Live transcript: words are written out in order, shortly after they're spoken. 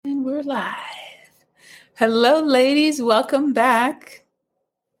We're live. Hello, ladies. Welcome back.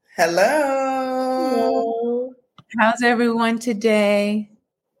 Hello. Hello. How's everyone today?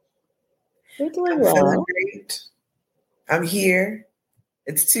 We're doing I'm well. feeling great. I'm here.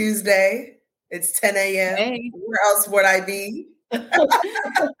 It's Tuesday. It's 10 a.m. Hey. Where else would I be?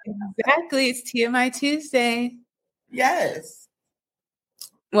 Exactly. It's TMI Tuesday. Yes.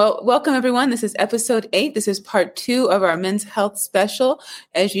 Well, welcome everyone. This is episode 8. This is part 2 of our men's health special.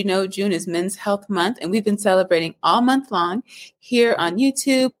 As you know, June is Men's Health Month, and we've been celebrating all month long here on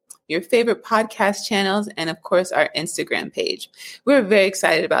YouTube, your favorite podcast channels, and of course, our Instagram page. We're very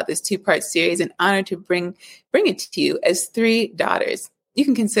excited about this 2-part series and honored to bring it to you as 3 daughters. You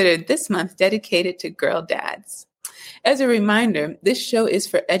can consider this month dedicated to girl dads. As a reminder, this show is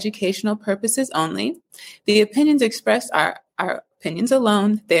for educational purposes only. The opinions expressed are our opinions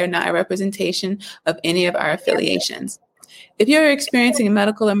alone. They are not a representation of any of our affiliations. If you're experiencing a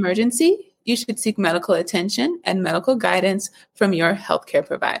medical emergency, you should seek medical attention and medical guidance from your healthcare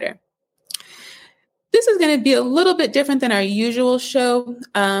provider. This is going to be a little bit different than our usual show.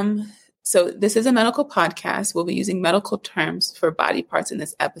 So this is a medical podcast. We'll be using medical terms for body parts in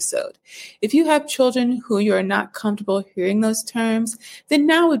this episode. If you have children who you are not comfortable hearing those terms, then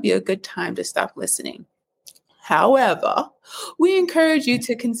now would be a good time to stop listening. However, we encourage you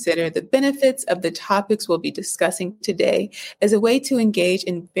to consider the benefits of the topics we'll be discussing today as a way to engage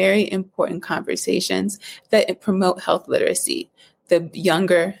in very important conversations that promote health literacy. The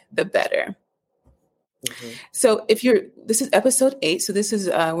younger, the better. Mm-hmm. So this is episode 8. So this is,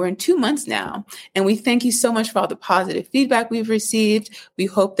 we're in 2 months now, and we thank you so much for all the positive feedback we've received. We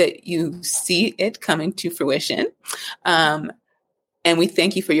hope that you see it coming to fruition. And we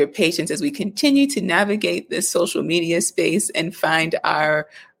thank you for your patience as we continue to navigate this social media space and find our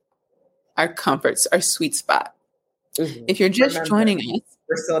comforts, our sweet spot. Mm-hmm. If you're just joining us,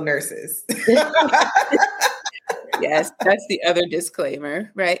 we're still nurses. Yes, that's the other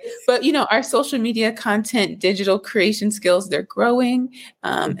disclaimer, right? But, our social media content, digital creation skills, they're growing.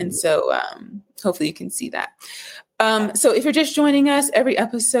 And so hopefully you can see that. So if you're just joining us, every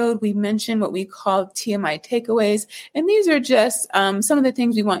episode we mention what we call TMI takeaways. And these are just some of the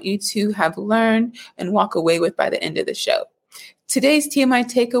things we want you to have learned and walk away with by the end of the show. Today's TMI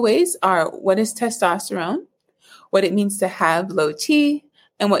takeaways are what is testosterone, what it means to have low T,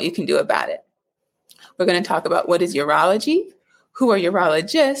 and what you can do about it. We're going to talk about what is urology, who are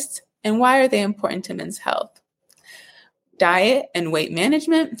urologists, and why are they important to men's health. Diet and weight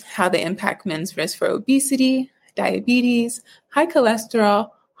management, how they impact men's risk for obesity, diabetes, high cholesterol,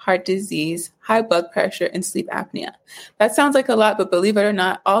 heart disease, high blood pressure, and sleep apnea. That sounds like a lot, but believe it or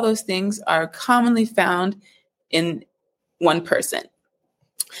not, all those things are commonly found in one person.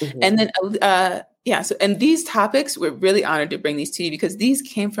 Mm-hmm. And then, and these topics, we're really honored to bring these to you because these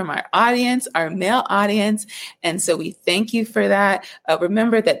came from our audience, our male audience. And so we thank you for that.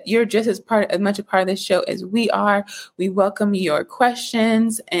 Remember that you're just as much a part of this show as we are. We welcome your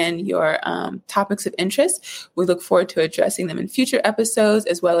questions and your topics of interest. We look forward to addressing them in future episodes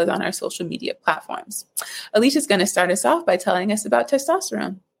as well as on our social media platforms. Alicia's going to start us off by telling us about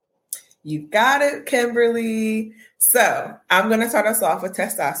testosterone. You got it, Kimberly. So I'm going to start us off with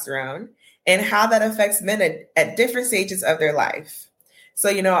testosterone and how that affects men at different stages of their life. So,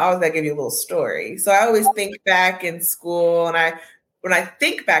 I always got to give you a little story. So I always think back in school, and when I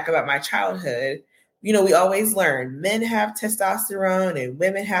think back about my childhood, we always learn men have testosterone and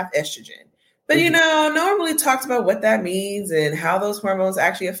women have estrogen. But, no one really talks about what that means and how those hormones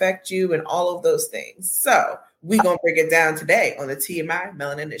actually affect you and all of those things. So we're going to break it down today on the TMI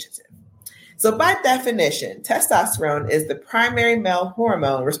Melanin Initiative. So by definition, testosterone is the primary male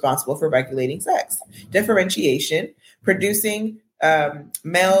hormone responsible for regulating sex, differentiation, producing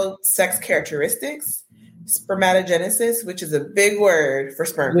male sex characteristics, spermatogenesis, which is a big word for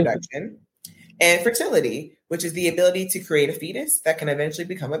sperm production, and fertility, which is the ability to create a fetus that can eventually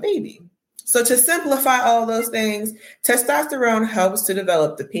become a baby. So to simplify all those things, testosterone helps to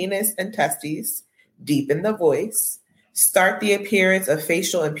develop the penis and testes, deepen the voice, start the appearance of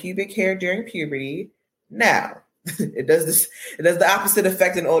facial and pubic hair during puberty. Now, it does the opposite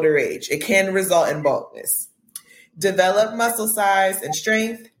effect in older age. It can result in baldness. Develop muscle size and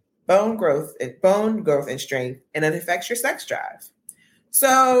strength, bone growth and strength, and it affects your sex drive.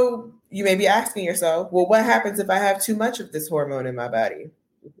 So you may be asking yourself, well, what happens if I have too much of this hormone in my body?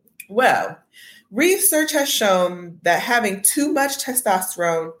 Well, research has shown that having too much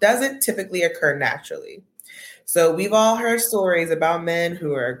testosterone doesn't typically occur naturally. So we've all heard stories about men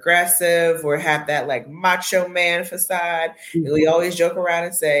who are aggressive or have that like macho man facade. Mm-hmm. And we always joke around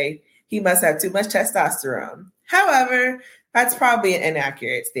and say, he must have too much testosterone. However, That's probably an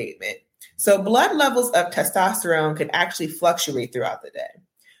inaccurate statement. So blood levels of testosterone can actually fluctuate throughout the day.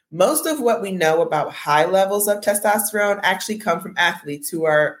 Most of what we know about high levels of testosterone actually come from athletes who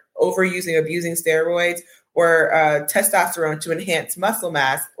are overusing, abusing steroids or testosterone to enhance muscle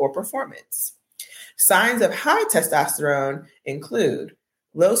mass or performance. Signs of high testosterone include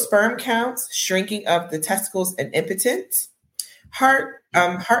low sperm counts, shrinking of the testicles and impotence, heart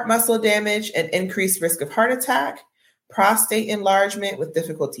muscle damage and increased risk of heart attack, prostate enlargement with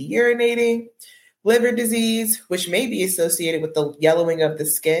difficulty urinating, liver disease, which may be associated with the yellowing of the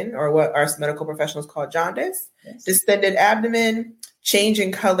skin or what our medical professionals call jaundice, yes. Distended abdomen, change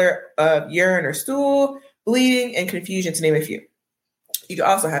in color of urine or stool, bleeding, and confusion, to name a few. You can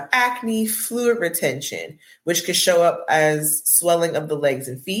also have acne, fluid retention, which could show up as swelling of the legs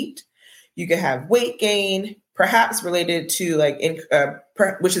and feet. You can have weight gain, perhaps related to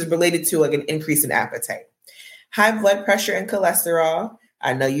which is related to like an increase in appetite. High blood pressure and cholesterol.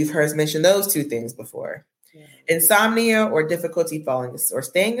 I know you've heard us mention those two things before. Yeah. Insomnia or difficulty falling or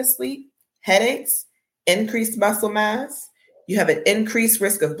staying asleep, headaches, increased muscle mass. You have an increased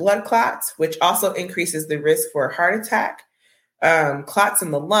risk of blood clots, which also increases the risk for a heart attack. Clots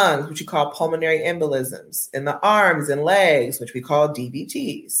in the lungs, which we call pulmonary embolisms, in the arms and legs, which we call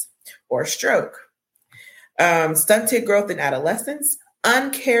DVTs, or stroke. Stunted growth in adolescence,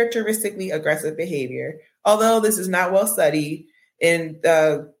 uncharacteristically aggressive behavior, although this is not well studied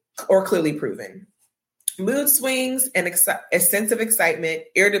or clearly proven. Mood swings and a sense of excitement,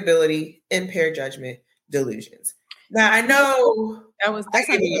 irritability, impaired judgment, delusions. Now I know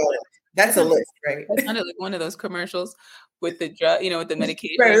that's a list, right? That sounded like one of those commercials with the drug, with the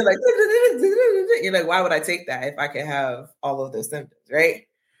medication. Right, like, you're like, why would I take that if I could have all of those symptoms, right?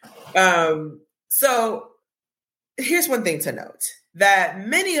 So here's one thing to note, that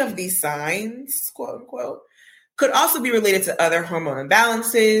many of these signs, quote unquote, could also be related to other hormone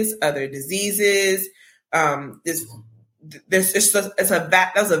imbalances, other diseases. There's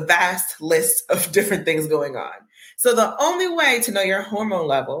a vast list of different things going on. So the only way to know your hormone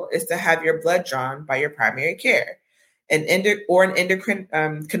level is to have your blood drawn by your primary care, an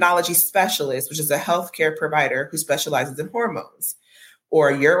endocrinology specialist, which is a healthcare provider who specializes in hormones, or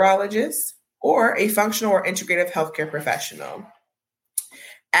a urologist, or a functional or integrative healthcare professional.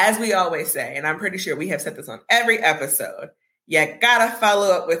 As we always say, and I'm pretty sure we have said this on every episode, you gotta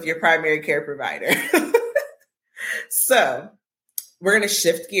follow up with your primary care provider. So we're going to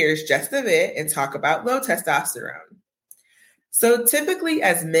shift gears just a bit and talk about low testosterone. So typically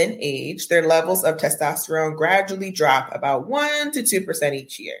as men age, their levels of testosterone gradually drop about 1 to 2%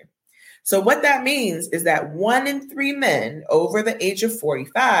 each year. So what that means is that 1 in 3 men over the age of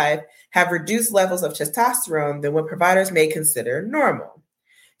 45 have reduced levels of testosterone than what providers may consider normal.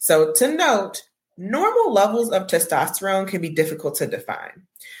 So to note, normal levels of testosterone can be difficult to define.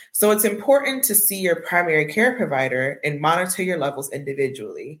 So it's important to see your primary care provider and monitor your levels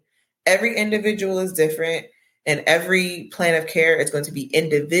individually. Every individual is different, and every plan of care is going to be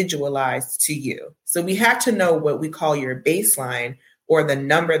individualized to you. So we have to know what we call your baseline, or the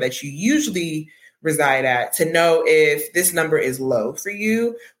number that you usually reside at, to know if this number is low for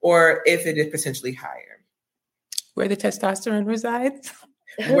you or if it is potentially higher. Where the testosterone resides?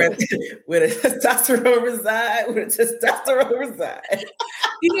 Where the testosterone reside.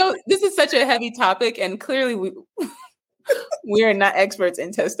 This is such a heavy topic, and clearly we are not experts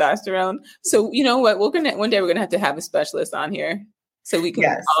in testosterone. So you know what? One day we're gonna have a specialist on here so we can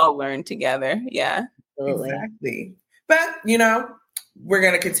all learn together. Yeah, exactly. But we're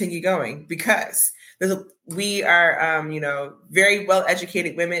gonna continue going because we are very well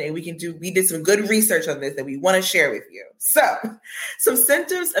educated women, and we did some good research on this that we want to share with you. So some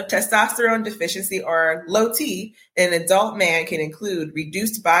symptoms of testosterone deficiency or low T in an adult man can include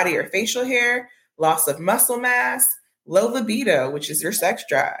reduced body or facial hair, loss of muscle mass, low libido, which is your sex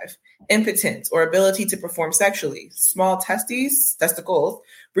drive, impotence or ability to perform sexually, small testicles,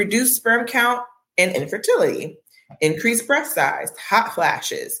 reduced sperm count, and infertility, increased breast size, hot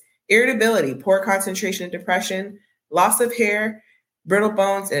flashes, irritability, poor concentration and depression, loss of hair, brittle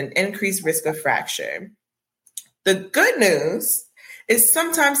bones, and increased risk of fracture. The good news is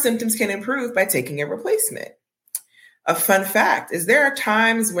sometimes symptoms can improve by taking a replacement. A fun fact is there are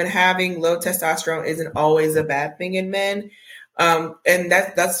times when having low testosterone isn't always a bad thing in men, and then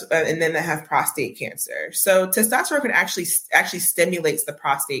that have prostate cancer. So testosterone can actually stimulates the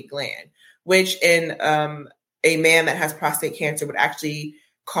prostate gland, which in a man that has prostate cancer would actually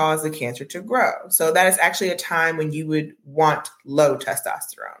cause the cancer to grow. So that is actually a time when you would want low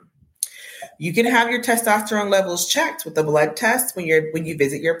testosterone. You can have your testosterone levels checked with a blood test when you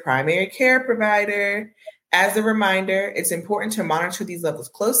visit your primary care provider. As a reminder, it's important to monitor these levels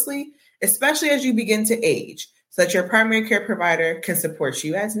closely, especially as you begin to age, so that your primary care provider can support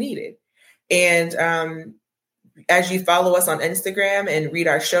you as needed. And as you follow us on Instagram and read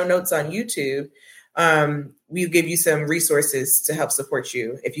our show notes on YouTube, we'll give you some resources to help support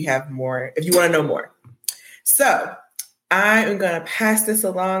you if you want to know more. So I am going to pass this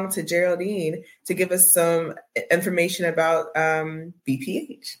along to Geraldine to give us some information about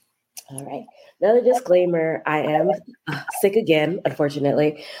BPH. All right. Another disclaimer, I am sick again,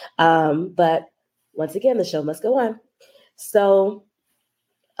 unfortunately. But once again, the show must go on. So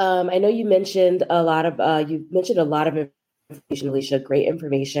I know you mentioned a lot of information, Alicia, great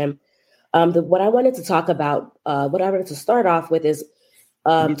information. What I wanted to talk about, what I wanted to start off with is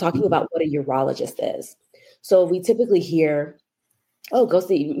talking about what a urologist is. So we typically hear,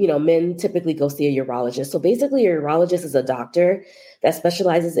 men typically go see a urologist. So basically, a urologist is a doctor that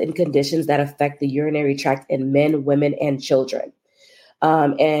specializes in conditions that affect the urinary tract in men, women, and children.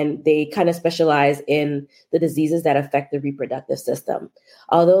 And they kind of specialize in the diseases that affect the reproductive system.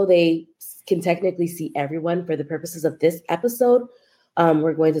 Although they can technically see everyone, for the purposes of this episode,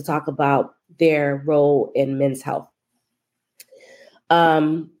 we're going to talk about their role in men's health.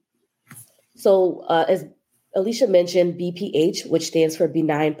 As Alicia mentioned, BPH, which stands for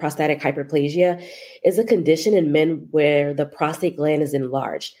benign prostatic hyperplasia, is a condition in men where the prostate gland is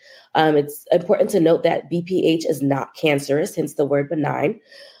enlarged. It's important to note that BPH is not cancerous, hence the word benign.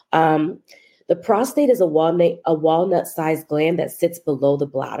 The prostate is a walnut-sized gland that sits below the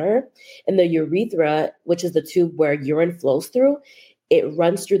bladder, and the urethra, which is the tube where urine flows through, it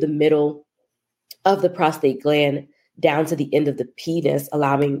runs through the middle of the prostate gland down to the end of the penis,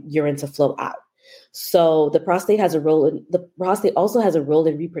 allowing urine to flow out. So the prostate also has a role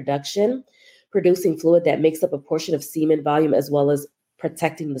in reproduction, producing fluid that makes up a portion of semen volume as well as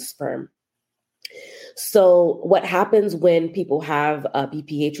protecting the sperm. So what happens when people have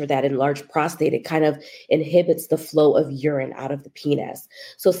BPH or that enlarged prostate, it kind of inhibits the flow of urine out of the penis.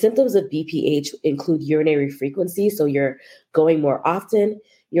 So symptoms of BPH include urinary frequency, so you're going more often,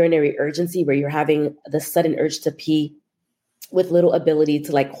 urinary urgency, where you're having the sudden urge to pee with little ability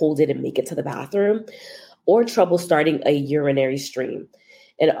to hold it and make it to the bathroom, or trouble starting a urinary stream.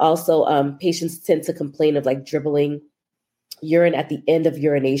 And also patients tend to complain of dribbling urine at the end of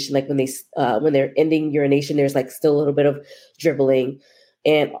urination, when they're ending urination, there's still a little bit of dribbling,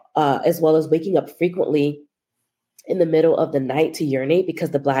 and as well as waking up frequently in the middle of the night to urinate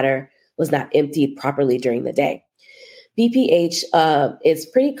because the bladder was not emptied properly during the day. BPH is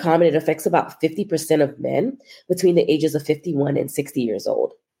pretty common. It affects about 50% of men between the ages of 51 and 60 years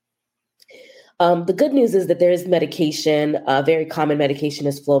old. The good news is that there is medication. A very common medication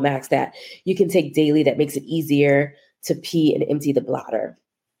is Flomax that you can take daily that makes it easier to pee and empty the bladder.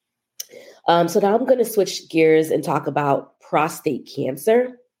 So now I'm going to switch gears and talk about prostate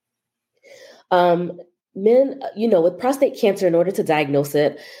cancer. Men, with prostate cancer, in order to diagnose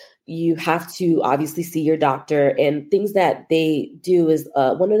it, you have to obviously see your doctor, and things that they do is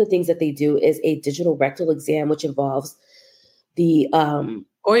one of the things that they do is a digital rectal exam, which involves the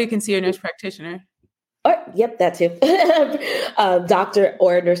or you can see your nurse practitioner. Yep, that too. Doctor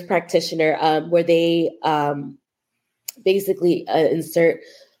or nurse practitioner, where they basically insert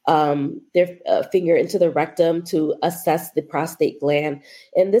their finger into the rectum to assess the prostate gland,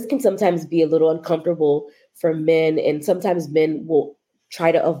 and this can sometimes be a little uncomfortable for men, and sometimes men will try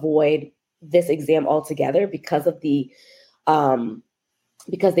to avoid this exam altogether because of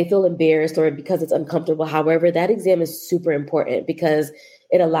because they feel embarrassed or because it's uncomfortable. However, that exam is super important because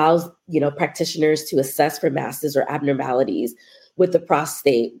it allows, practitioners to assess for masses or abnormalities with the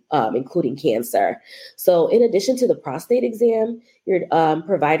prostate, including cancer. So in addition to the prostate exam, your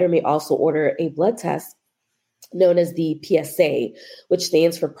provider may also order a blood test known as the PSA, which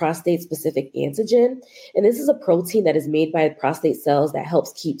stands for prostate-specific antigen. And this is a protein that is made by prostate cells that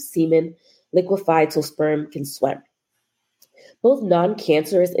helps keep semen liquefied so sperm can swim. Both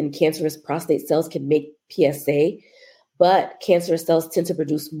non-cancerous and cancerous prostate cells can make PSA, but cancerous cells tend to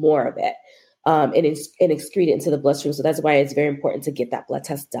produce more of it and excrete it into the bloodstream. So that's why it's very important to get that blood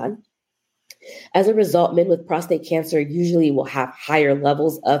test done. As a result, men with prostate cancer usually will have higher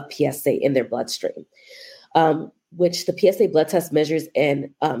levels of PSA in their bloodstream, which the PSA blood test measures and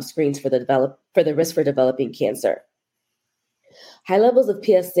screens for the risk for developing cancer. High levels of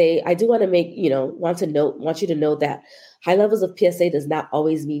PSA, I do want to want you to know that high levels of PSA does not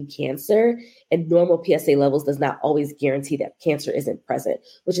always mean cancer, and normal PSA levels does not always guarantee that cancer isn't present,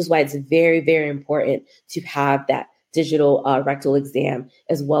 which is why it's very, very important to have that digital rectal exam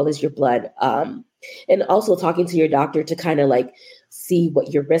as well as your blood. And also talking to your doctor to kind of see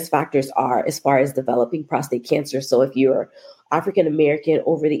what your risk factors are as far as developing prostate cancer. So if you're African American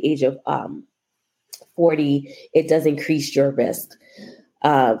over the age of 40, it does increase your risk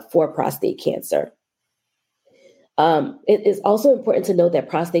for prostate cancer. It is also important to note that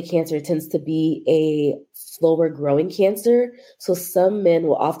prostate cancer tends to be a slower growing cancer. So some men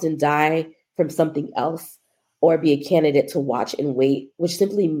will often die from something else or be a candidate to watch and wait, which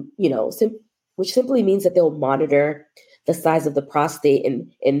simply means that they'll monitor the size of the prostate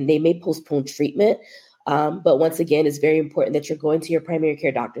and they may postpone treatment. But once again, it's very important that you're going to your primary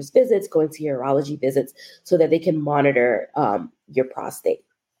care doctor's visits, going to your urology visits, so that they can monitor your prostate.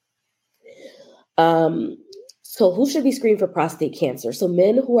 So who should be screened for prostate cancer? So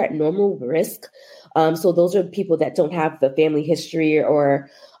men who are at normal risk. So those are people that don't have the family history or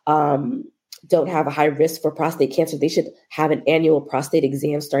don't have a high risk for prostate cancer. They should have an annual prostate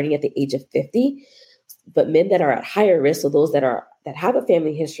exam starting at the age of 50. But men that are at higher risk, so those that have a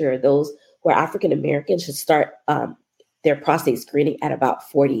family history or those who are African American, should start their prostate screening at about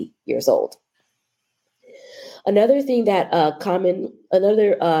 40 years old. Another thing that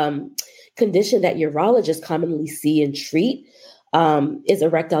condition that urologists commonly see and treat is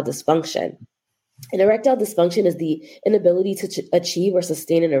erectile dysfunction. And erectile dysfunction is the inability to achieve or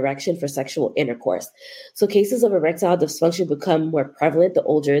sustain an erection for sexual intercourse. So cases of erectile dysfunction become more prevalent the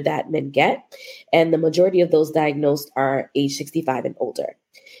older that men get, and the majority of those diagnosed are age 65 and older.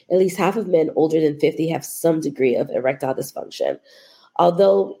 At least half of men older than 50 have some degree of erectile dysfunction.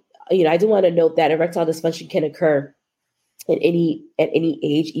 Although, I do want to note that erectile dysfunction can occur at any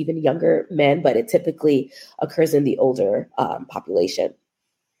age, even younger men, but it typically occurs in the older population.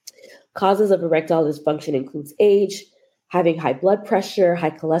 Causes of erectile dysfunction includes age, having high blood pressure, high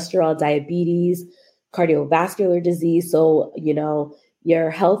cholesterol, diabetes, cardiovascular disease. So, your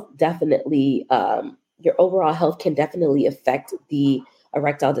health definitely, your overall health can definitely affect the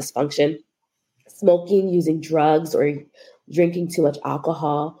erectile dysfunction. Smoking, using drugs, or drinking too much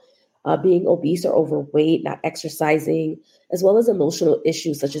alcohol, being obese or overweight, not exercising, as well as emotional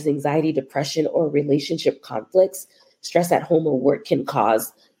issues such as anxiety, depression, or relationship conflicts, stress at home or work can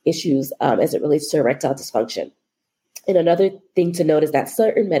cause issues as it relates to erectile dysfunction. And another thing to note is that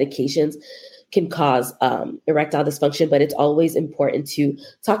certain medications can cause erectile dysfunction, but it's always important to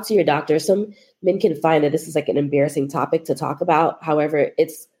talk to your doctor. Some men can find that this is like an embarrassing topic to talk about. However,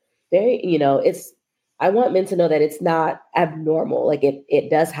 it's very, I want men to know that it's not abnormal. Like it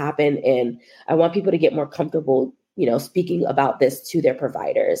does happen. And I want people to get more comfortable, speaking about this to their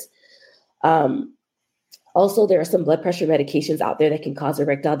providers. Also, there are some blood pressure medications out there that can cause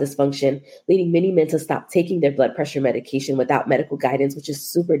erectile dysfunction, leading many men to stop taking their blood pressure medication without medical guidance, which is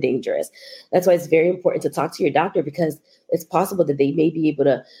super dangerous. That's why it's very important to talk to your doctor, because it's possible that they may be able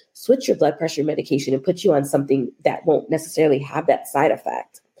to switch your blood pressure medication and put you on something that won't necessarily have that side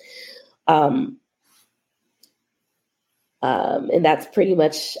effect. And that's pretty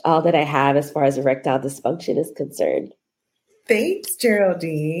much all that I have as far as erectile dysfunction is concerned. Thanks,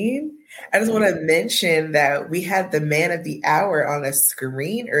 Geraldine. I just want to mention that we had the man of the hour on a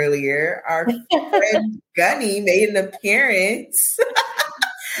screen earlier. Our friend Gunny made an appearance.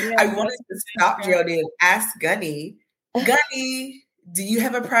 Yeah, I wanted to stop Geraldine and ask Gunny, do you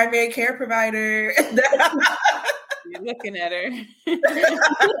have a primary care provider? You're looking at her.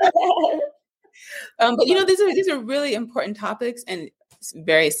 But these are really important topics and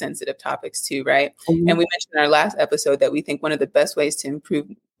very sensitive topics too, right? Mm-hmm. And we mentioned in our last episode that we think one of the best ways to improve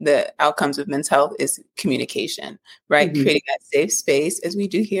the outcomes of men's health is communication, right? Mm-hmm. Creating that safe space, as we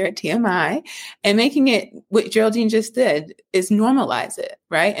do here at TMI, and making it what Geraldine just did is normalize it,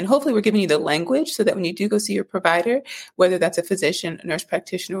 right? And hopefully we're giving you the language so that when you do go see your provider, whether that's a physician, a nurse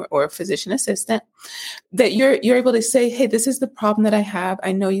practitioner, or a physician assistant, that you're able to say, hey, this is the problem that I have.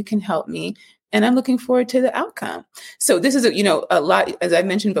 I know you can help me. And I'm looking forward to the outcome. So this is, a lot, as I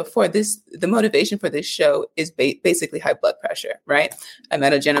mentioned before, the motivation for this show is basically high blood pressure, right? I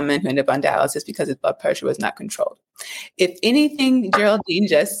met a gentleman who ended up on dialysis because his blood pressure was not controlled. If anything Geraldine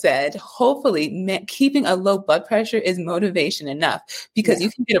just said, hopefully keeping a low blood pressure is motivation enough, because you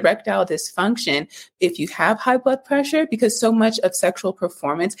can get erectile dysfunction if you have high blood pressure, because so much of sexual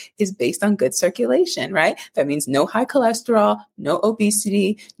performance is based on good circulation, right? That means no high cholesterol, no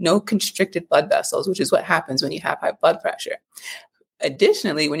obesity, no constricted blood vessels, which is what happens when you have high blood pressure.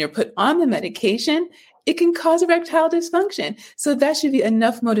 Additionally, when you're put on the medication, it can cause erectile dysfunction. So that should be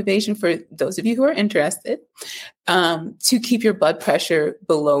enough motivation for those of you who are interested to keep your blood pressure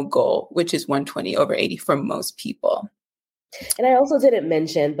below goal, which is 120/80 for most people. And I also didn't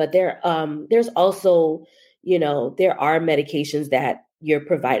mention, but there's also, there are medications that your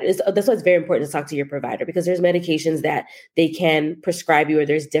provider. That's why it's very important to talk to your provider, because there's medications that they can prescribe you, or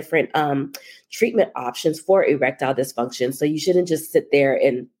there's different treatment options for erectile dysfunction. So you shouldn't just sit there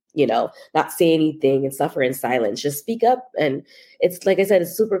and, not say anything and suffer in silence. Just speak up. And it's, like I said,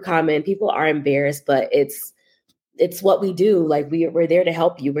 it's super common. People are embarrassed, but it's what we do. Like we're there to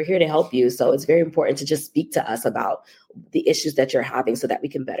help you. We're here to help you. So it's very important to just speak to us about the issues that you're having so that we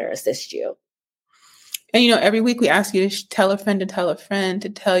can better assist you. And, every week we ask you to tell a friend, to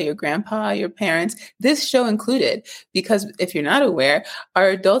tell your grandpa, your parents, this show included, because if you're not aware, our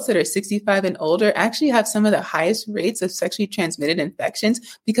adults that are 65 and older actually have some of the highest rates of sexually transmitted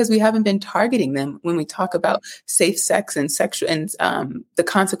infections, because we haven't been targeting them when we talk about safe sex and the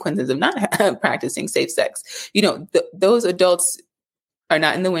consequences of not practicing safe sex. Those adults are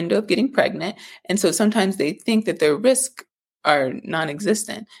not in the window of getting pregnant. And so sometimes they think that their risk are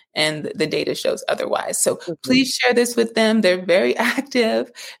non-existent, and the data shows otherwise. So please share this with them. They're very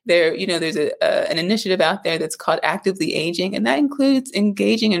active. There's an initiative out there that's called Actively Aging, and that includes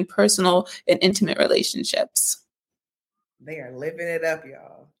engaging in personal and intimate relationships. They are living it up,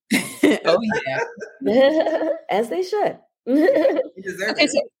 y'all. Oh yeah, as they should. Okay,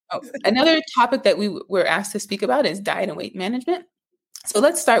 so another topic that we were asked to speak about is diet and weight management. So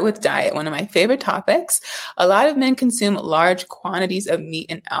let's start with diet, one of my favorite topics. A lot of men consume large quantities of meat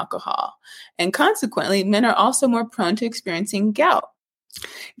and alcohol, and consequently, men are also more prone to experiencing gout.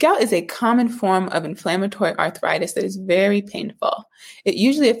 Gout is a common form of inflammatory arthritis that is very painful. It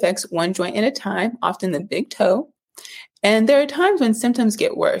usually affects one joint at a time, often the big toe, and there are times when symptoms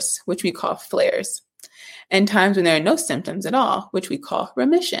get worse, which we call flares, and times when there are no symptoms at all, which we call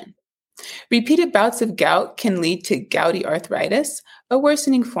remission. Repeated bouts of gout can lead to gouty arthritis, a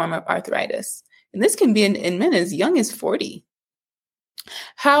worsening form of arthritis. And this can be in men as young as 40.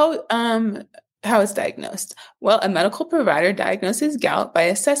 How is diagnosed? Well, a medical provider diagnoses gout by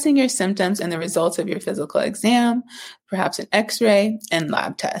assessing your symptoms and the results of your physical exam, perhaps an x-ray, and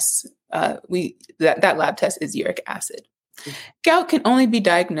lab tests. That lab test is uric acid. Gout can only be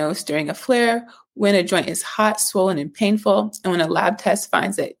diagnosed during a flare when a joint is hot, swollen, and painful, and when a lab test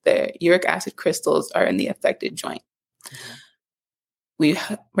finds that the uric acid crystals are in the affected joint. Mm-hmm. We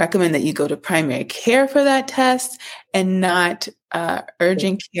recommend that you go to primary care for that test and not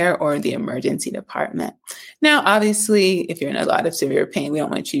urgent care or the emergency department. Now, obviously, if you're in a lot of severe pain, we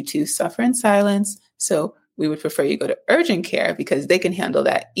don't want you to suffer in silence. So we would prefer you go to urgent care, because they can handle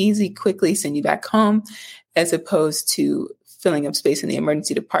that easy, quickly, send you back home, as opposed to filling up space in the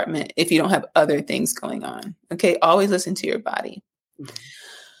emergency department if you don't have other things going on. Okay, always listen to your body.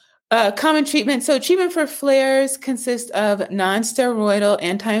 Mm-hmm. Common treatment. So treatment for flares consists of non-steroidal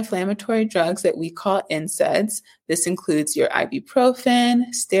anti-inflammatory drugs that we call NSAIDs. This includes your ibuprofen,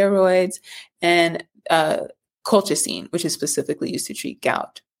 steroids, and colchicine, which is specifically used to treat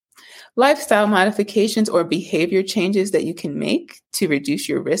gout. Lifestyle modifications or behavior changes that you can make to reduce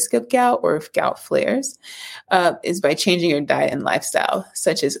your risk of gout or if gout flares is by changing your diet and lifestyle,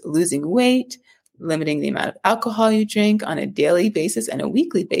 such as losing weight, limiting the amount of alcohol you drink on a daily basis and a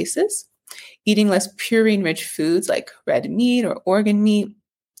weekly basis, eating less purine-rich foods like red meat or organ meat.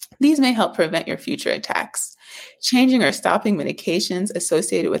 These may help prevent your future attacks. Changing or stopping medications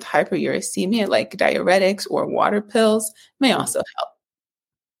associated with hyperuricemia like diuretics or water pills may also help.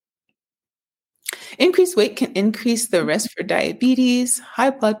 Increased weight can increase the risk for diabetes, high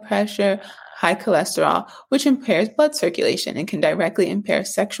blood pressure, high cholesterol, which impairs blood circulation and can directly impair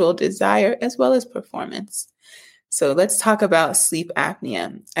sexual desire as well as performance. So let's talk about sleep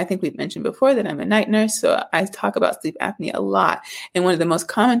apnea. I think we've mentioned before that I'm a night nurse, so I talk about sleep apnea a lot. And one of the most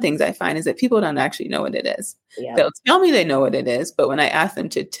common things I find is that people don't actually know what it is. Yeah. They'll tell me they know what it is, but when I ask them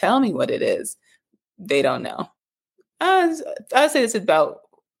to tell me what it is, they don't know. I'll say it's about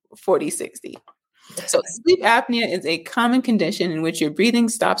 40-60. So sleep apnea is a common condition in which your breathing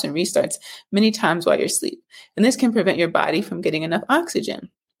stops and restarts many times while you're asleep. And this can prevent your body from getting enough oxygen,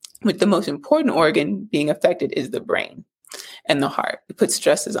 with the most important organ being affected is the brain and the heart. It puts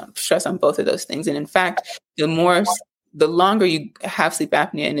stress on both of those things. And in fact, the longer you have sleep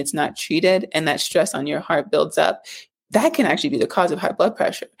apnea and it's not treated and that stress on your heart builds up, that can actually be the cause of high blood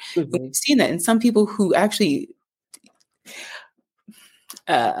pressure. Mm-hmm. We've seen that in some people who actually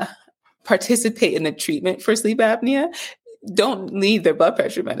participate in the treatment for sleep apnea don't need their blood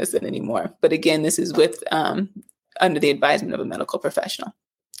pressure medicine anymore. But again, this is with under the advisement of a medical professional.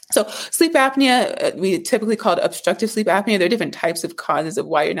 So sleep apnea, we typically call it obstructive sleep apnea. There are different types of causes of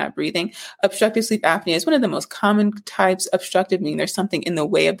why you're not breathing. Obstructive sleep apnea is one of the most common types. Obstructive meaning there's something in the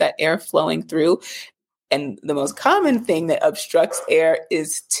way of that air flowing through. And the most common thing that obstructs air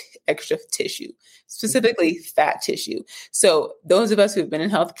is extra tissue, specifically fat tissue. So those of us who've been in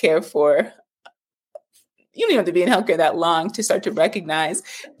healthcare for, you don't have to be in healthcare that long to start to recognize,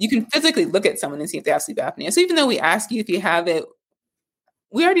 you can physically look at someone and see if they have sleep apnea. So even though we ask you if you have it,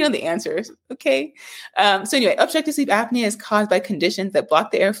 we already know the answers, okay? So anyway, obstructive sleep apnea is caused by conditions that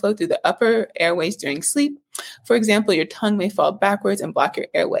block the airflow through the upper airways during sleep. For example, your tongue may fall backwards and block your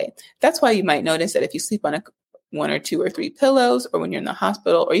airway. That's why you might notice that if you sleep on one or two or three pillows, or when you're in the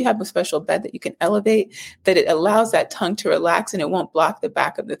hospital, or you have a special bed that you can elevate, that it allows that tongue to relax and it won't block the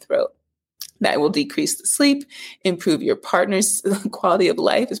back of the throat. That will decrease the sleep, improve your partner's quality of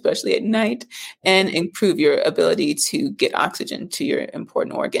life, especially at night, and improve your ability to get oxygen to your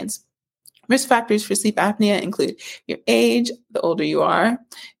important organs. Risk factors for sleep apnea include your age, the older you are,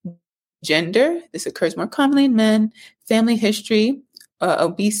 gender, this occurs more commonly in men, family history,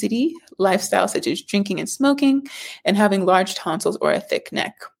 obesity, lifestyle such as drinking and smoking, and having large tonsils or a thick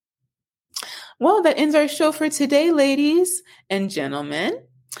neck. Well, that ends our show for today, ladies and gentlemen.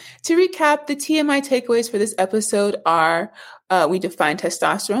 To recap, the TMI takeaways for this episode are we define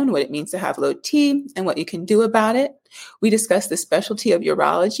testosterone, what it means to have low T, and what you can do about it. We discuss the specialty of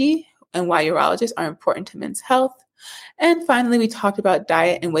urology and why urologists are important to men's health. And finally, we talked about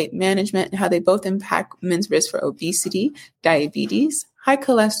diet and weight management and how they both impact men's risk for obesity, diabetes, high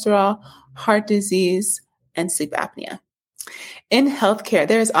cholesterol, heart disease, and sleep apnea. In healthcare,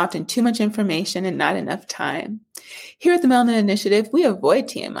 there is often too much information and not enough time. Here at the Melanin Initiative, we avoid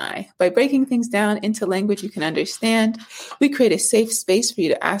TMI. By breaking things down into language you can understand, we create a safe space for you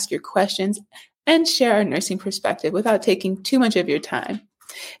to ask your questions and share our nursing perspective without taking too much of your time.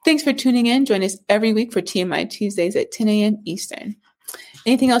 Thanks for tuning in. Join us every week for TMI Tuesdays at 10 a.m. Eastern.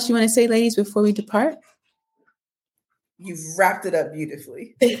 Anything else you want to say, ladies, before we depart? You've wrapped it up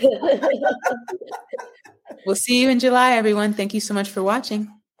beautifully. We'll see you in July, everyone. Thank you so much for watching.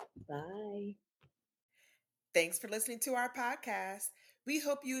 Bye. Thanks for listening to our podcast. We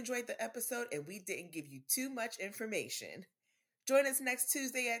hope you enjoyed the episode and we didn't give you too much information. Join us next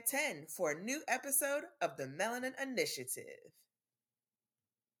Tuesday at 10 for a new episode of the Melanin Initiative.